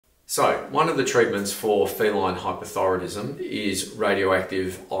So, one of the treatments for feline hyperthyroidism is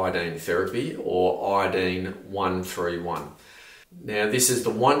radioactive iodine therapy, or iodine 131. Now, this is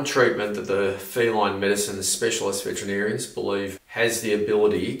the one treatment that the feline medicine specialist veterinarians believe has the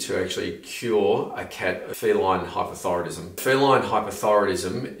ability to actually cure a cat of feline hyperthyroidism. Feline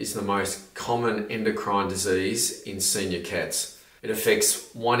hyperthyroidism is the most common endocrine disease in senior cats. It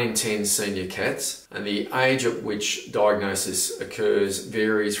affects 1 in 10 senior cats, and the age at which diagnosis occurs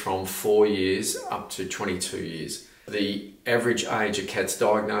varies from 4 years up to 22 years. The average age a cat's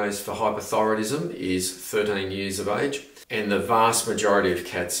diagnosed for hyperthyroidism is 13 years of age, and the vast majority of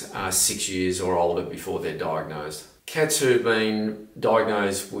cats are 6 years or older before they're diagnosed. Cats who've been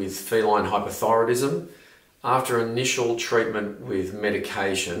diagnosed with feline hyperthyroidism, after initial treatment with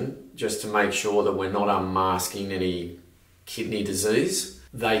medication, just to make sure that we're not unmasking any kidney disease,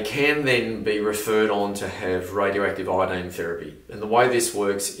 they can then be referred on to have radioactive iodine therapy. And the way this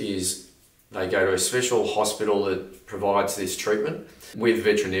works is they go to a special hospital that provides this treatment with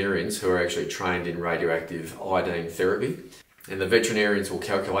veterinarians who are actually trained in radioactive iodine therapy. And the veterinarians will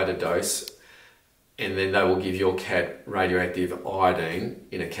calculate a dose, and then they will give your cat radioactive iodine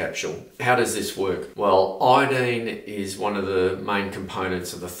in a capsule. How does this work? Well, iodine is one of the main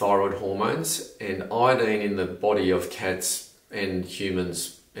components of the thyroid hormones, and iodine in the body of cats and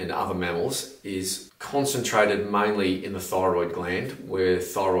humans and other mammals is concentrated mainly in the thyroid gland, where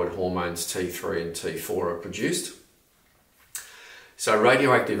thyroid hormones T3 and T4 are produced. So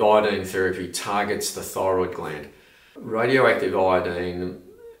radioactive iodine therapy targets the thyroid gland. Radioactive iodine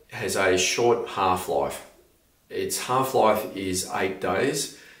has a short half-life. Its half-life is 8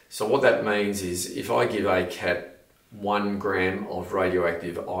 days. So what that means is if I give a cat 1 gram of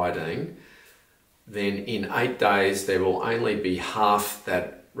radioactive iodine, then in 8 days there will only be half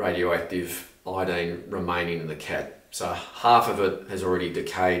that radioactive iodine remaining in the cat. So half of it has already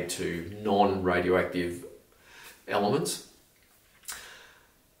decayed to non-radioactive elements.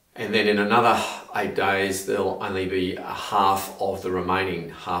 And then in another 8 days, there'll only be a half of the remaining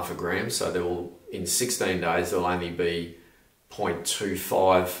half a gram. So there will, in 16 days, there'll only be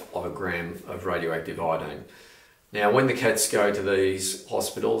 0.25 of a gram of radioactive iodine. Now, when the cats go to these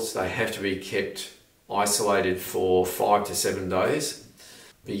hospitals, they have to be kept isolated for 5 to 7 days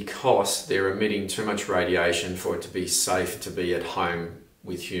because they're emitting too much radiation for it to be safe to be at home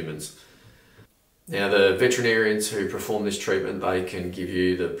with humans. Now, the veterinarians who perform this treatment, they can give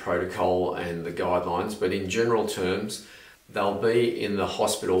you the protocol and the guidelines, but in general terms, they'll be in the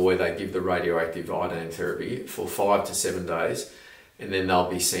hospital where they give the radioactive iodine therapy for 5 to 7 days, and then they'll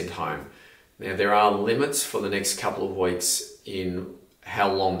be sent home. Now, there are limits for the next couple of weeks in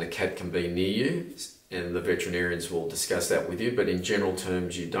how long the cat can be near you, and the veterinarians will discuss that with you, but in general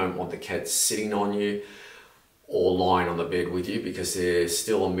terms, you don't want the cat sitting on you or lying on the bed with you because they're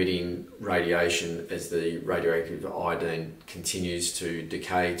still emitting radiation as the radioactive iodine continues to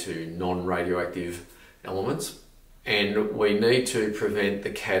decay to non-radioactive elements. And we need to prevent the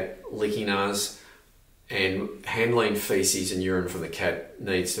cat licking us, and handling feces and urine from the cat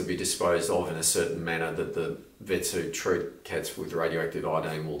needs to be disposed of in a certain manner that the vets who treat cats with radioactive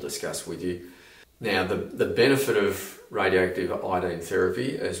iodine will discuss with you. Now, the benefit of radioactive iodine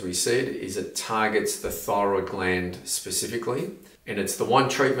therapy, as we said, is it targets the thyroid gland specifically, and it's the one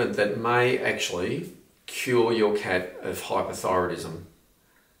treatment that may actually cure your cat of hyperthyroidism.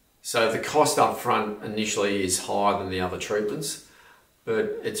 So the cost up front initially is higher than the other treatments,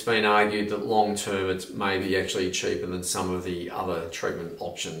 but it's been argued that long term it may be actually cheaper than some of the other treatment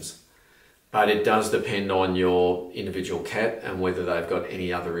options. But it does depend on your individual cat and whether they've got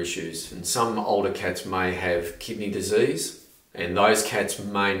any other issues. And some older cats may have kidney disease, and those cats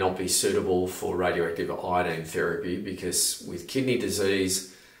may not be suitable for radioactive iodine therapy because with kidney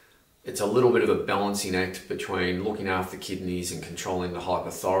disease, it's a little bit of a balancing act between looking after the kidneys and controlling the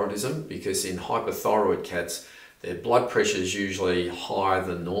hyperthyroidism, because in hyperthyroid cats, their blood pressure is usually higher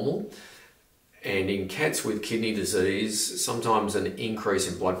than normal. And in cats with kidney disease, sometimes an increase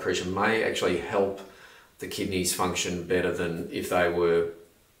in blood pressure may actually help the kidneys function better than if they were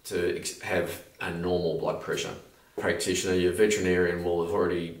to have a normal blood pressure. Practitioner, your veterinarian will have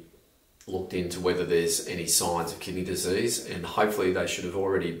already looked into whether there's any signs of kidney disease, and hopefully they should have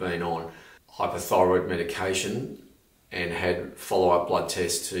already been on hyperthyroid medication and had follow-up blood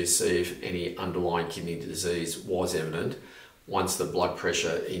tests to see if any underlying kidney disease was evident once the blood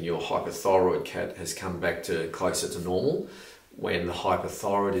pressure in your hyperthyroid cat has come back to closer to normal, when the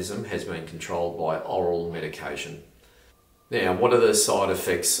hyperthyroidism has been controlled by oral medication. Now, what are the side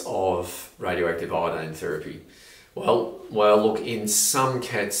effects of radioactive iodine therapy? Well, look, in some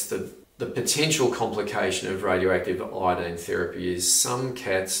cats, the The potential complication of radioactive iodine therapy is some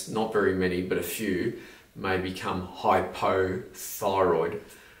cats, not very many, but a few, may become hypothyroid.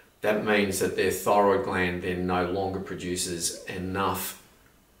 That means that their thyroid gland then no longer produces enough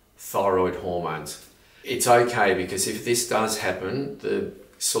thyroid hormones. It's okay, because if this does happen, the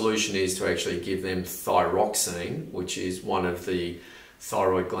solution is to actually give them thyroxine, which is one of the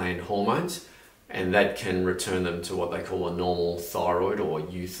thyroid gland hormones, and that can return them to what they call a normal thyroid or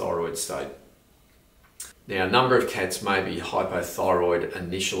euthyroid state. Now, a number of cats may be hypothyroid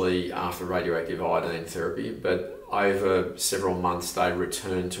initially after radioactive iodine therapy, but over several months they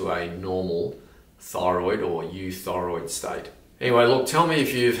return to a normal thyroid or euthyroid state. Anyway, look, tell me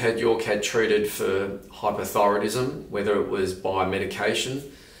if you've had your cat treated for hypothyroidism, whether it was by medication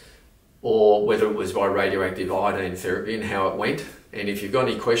or whether it was by radioactive iodine therapy, and how it went. And if you've got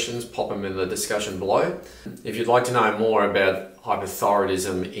any questions, pop them in the discussion below. If you'd like to know more about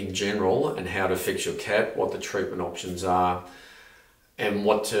hypothyroidism in general and how to fix your cat, what the treatment options are, and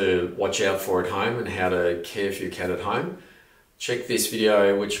what to watch out for at home and how to care for your cat at home, check this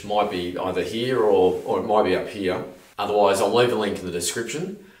video, which might be either here or it might be up here. Otherwise, I'll leave a link in the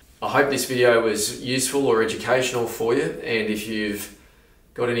description. I hope this video was useful or educational for you, and if you've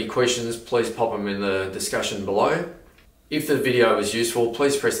got any questions, please pop them in the discussion below. If the video was useful,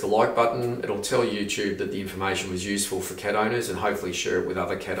 please press the like button. It'll tell YouTube that the information was useful for cat owners, and hopefully share it with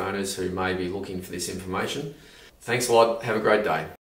other cat owners who may be looking for this information. Thanks a lot. Have a great day.